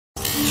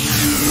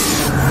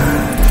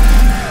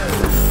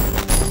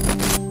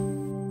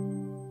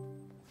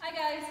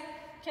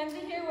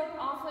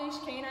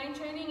off-leash canine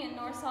training in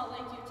North Salt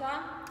Lake,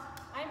 Utah.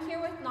 I'm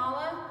here with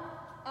Nala.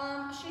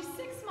 She's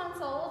 6 months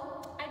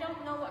old. I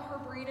don't know what her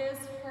breed is.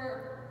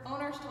 Her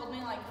owner's told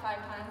me like 5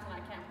 times and I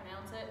can't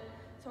pronounce it.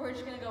 So we're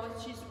just gonna go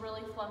with she's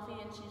really fluffy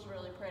and she's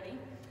really pretty.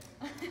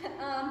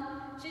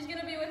 She's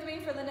gonna be with me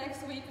for the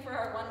next week for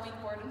our 1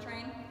 week board and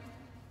train.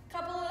 A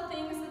couple of the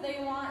things that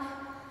they want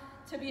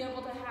to be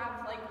able to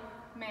have like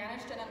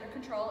managed and under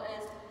control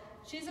is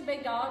she's a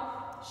big dog.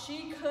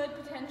 She could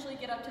potentially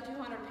get up to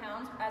 200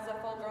 pounds as a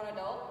full-grown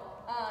adult.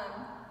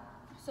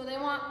 So they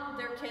want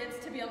their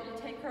kids to be able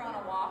to take her on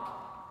a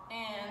walk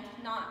and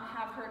not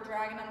have her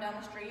dragging them down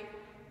the street.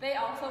 They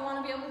also want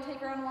to be able to take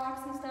her on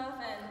walks and stuff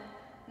and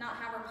not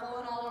have her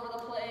pulling all over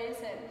the place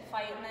and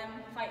fighting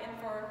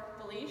for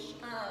the leash.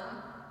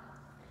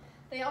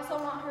 They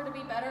also want her to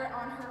be better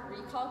on her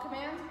recall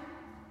command.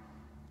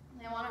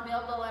 They want to be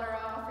able to let her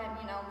off and,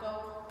 you know,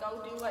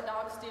 go do what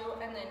dogs do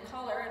and then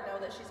call her and know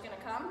that she's going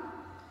to come.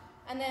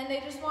 And then they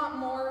just want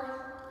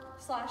more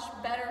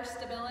 / better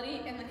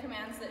stability in the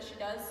commands that she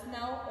does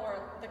know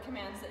or the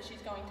commands that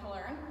she's going to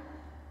learn.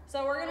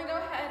 So we're going to go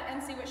ahead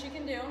and see what she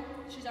can do.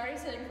 She's already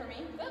sitting for me.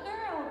 Good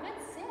girl, good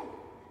sit.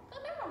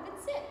 Good girl,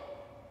 good sit.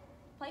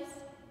 Place.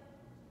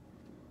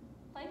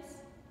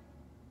 Place.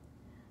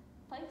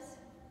 Place.